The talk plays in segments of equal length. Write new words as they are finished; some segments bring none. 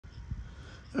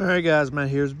All right, guys, Matt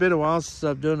here. It's been a while since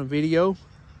I've done a video,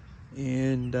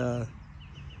 and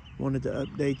wanted to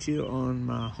update you on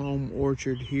my home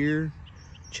orchard here.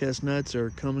 Chestnuts are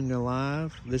coming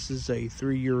alive. This is a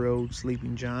 3-year-old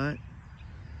sleeping giant,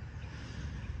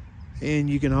 and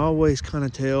you can always kind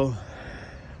of tell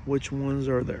which ones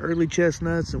are the early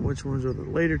chestnuts and which ones are the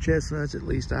later chestnuts. At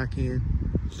least I can.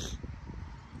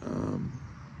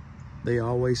 They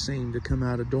always seem to come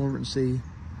out of dormancy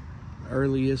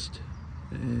earliest,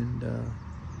 and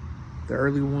the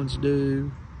early ones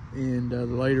do, and the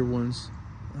later ones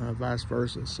vice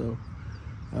versa. So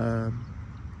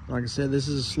like I said, this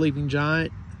is a sleeping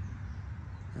giant.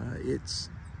 It's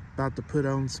about to put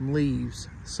on some leaves,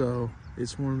 so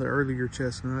it's one of the earlier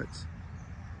chestnuts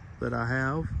that I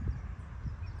have.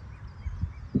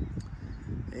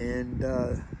 And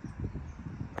I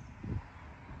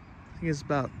think it's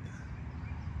about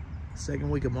the second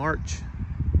week of March.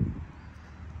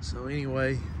 So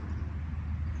anyway,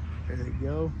 there you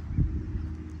go.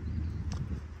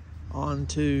 On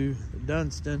to the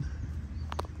Dunstan.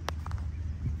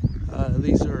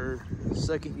 These are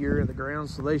second year in the ground,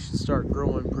 so they should start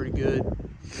growing pretty good.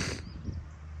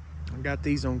 I got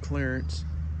these on clearance.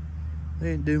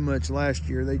 They didn't do much last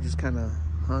year. They just kind of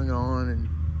hung on and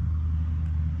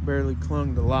barely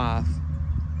clung to life.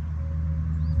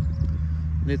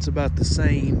 And it's about the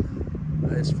same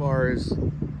as far as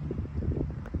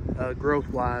growth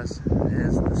wise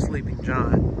as the sleeping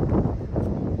giant.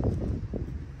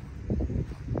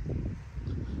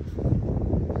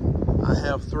 I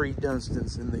have 3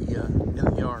 Dunstans in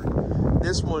the yard.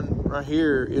 This one right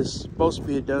here is supposed to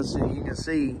be a Dunstan. You can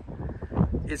see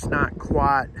it's not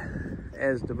quite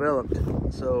as developed,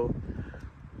 so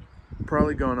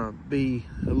probably gonna be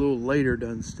a little later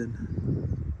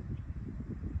Dunstan,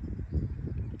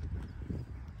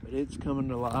 but it's coming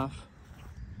to life.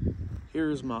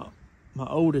 Here's my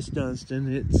oldest Dunstan.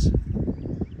 It's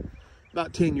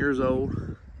about 10 years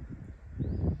old,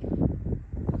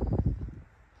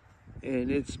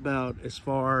 and it's about as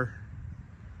far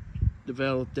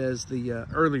developed as the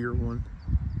earlier one,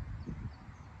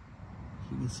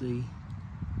 you can see.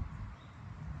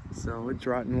 So it's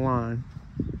right in line.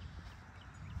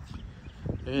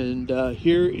 And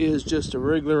here is just a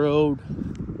regular old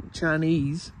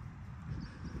Chinese,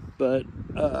 but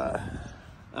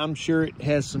I'm sure it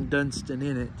has some Dunstan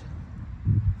in it.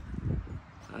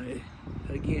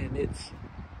 Again, it's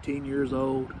 10 years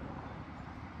old.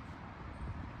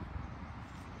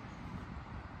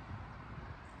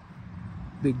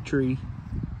 Big tree.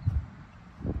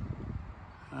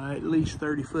 At least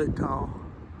 30 foot tall.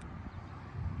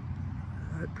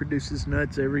 It produces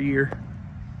nuts every year.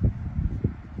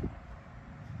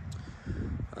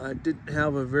 I didn't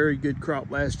have a very good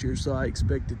crop last year, so I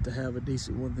expected to have a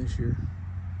decent one this year,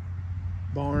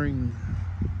 barring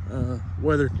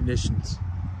weather conditions,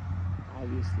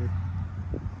 obviously.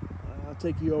 I'll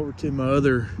take you over to my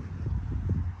other,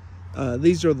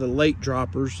 these are the late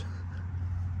droppers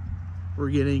we're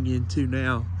getting into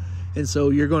now. And so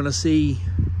you're going to see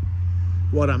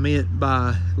what I meant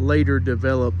by later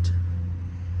developed.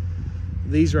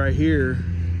 These right here,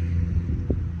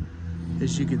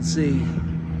 as you can see,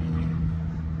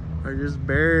 are just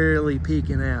barely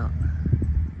peeking out.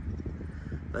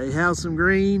 They have some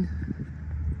green,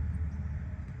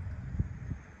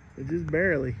 but just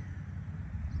barely.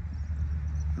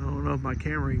 I don't know if my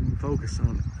camera can focus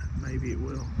on it. Maybe it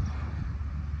will.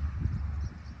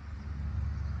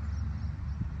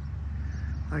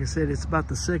 Like I said, it's about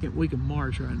the second week of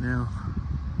March right now.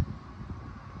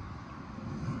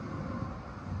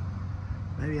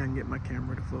 Maybe I can get my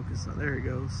camera to focus on. There it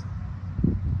goes.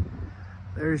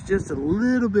 There's just a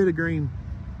little bit of green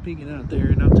peeking out there,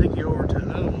 and I'll take you over to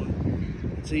another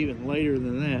one. It's even later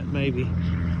than that, maybe.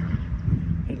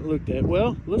 And looked at,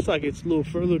 well, looks like it's a little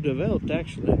further developed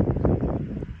actually.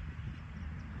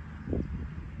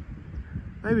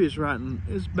 Maybe it's right in,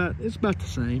 it's about the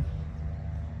same.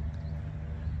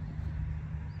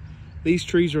 These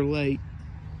trees are late.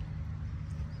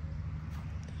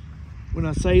 When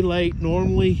I say late,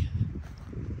 normally,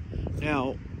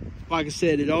 now, like I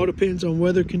said, it all depends on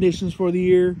weather conditions for the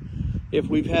year. If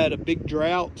we've had a big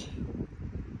drought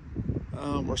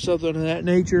or something of that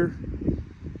nature,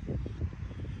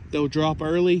 they'll drop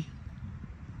early.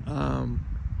 You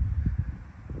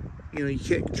know, you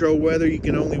can't control weather. You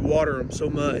can only water them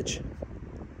so much.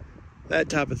 That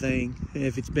type of thing.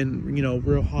 If it's been, you know,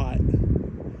 real hot.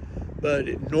 But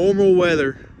in normal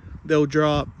weather, they'll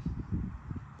drop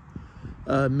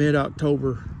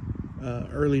mid-October,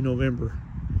 early November.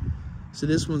 So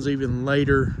this one's even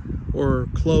later or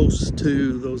close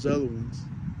to those other ones.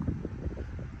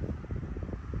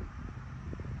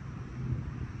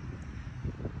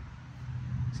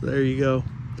 So there you go.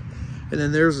 And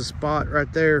then there's a spot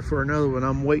right there for another one.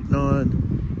 I'm waiting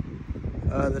on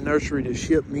the nursery to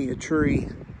ship me a tree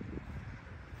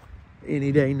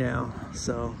any day now.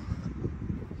 So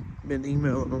been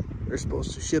emailing them. They're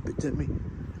supposed to ship it to me.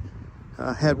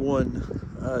 I had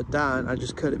one dying. I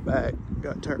just cut it back.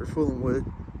 Got tired of fooling with it.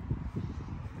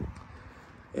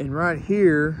 And right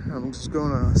here, I'm just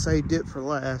gonna save it for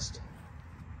last.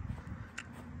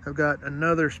 I've got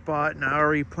another spot, and I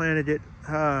already planted it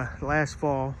last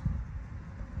fall.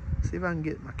 See if I can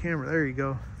get my camera, there you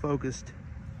go, focused.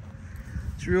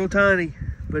 It's real tiny,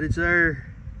 but it's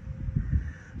there.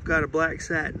 I've got a black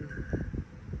satin,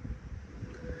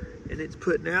 and it's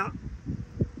putting out.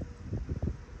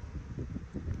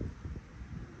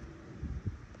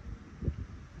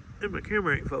 And my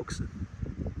camera ain't focusing.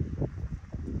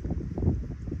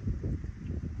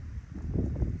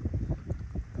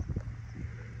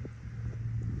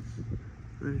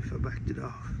 Maybe if I backed it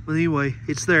off. But anyway,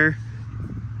 it's there.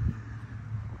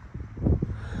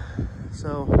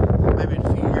 So maybe in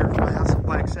a few years we'll have some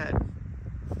black satin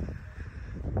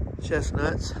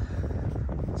chestnuts,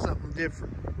 something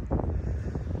different.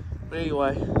 But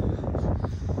anyway,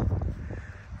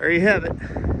 there you have it.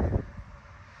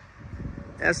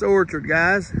 That's the orchard,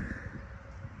 guys.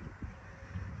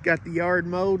 Got the yard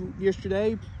mowed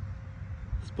yesterday.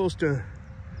 Supposed to,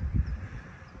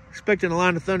 expecting a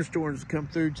line of thunderstorms to come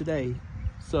through today.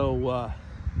 So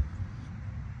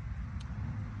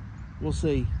we'll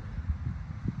see.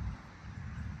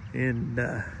 And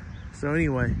so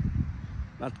anyway,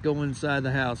 about to go inside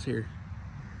the house here.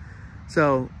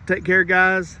 So take care,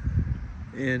 guys,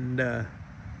 and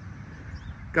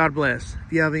God bless.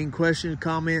 If you have any questions,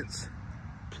 comments,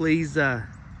 please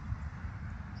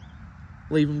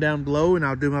leave them down below, and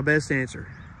I'll do my best to answer.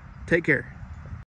 Take care.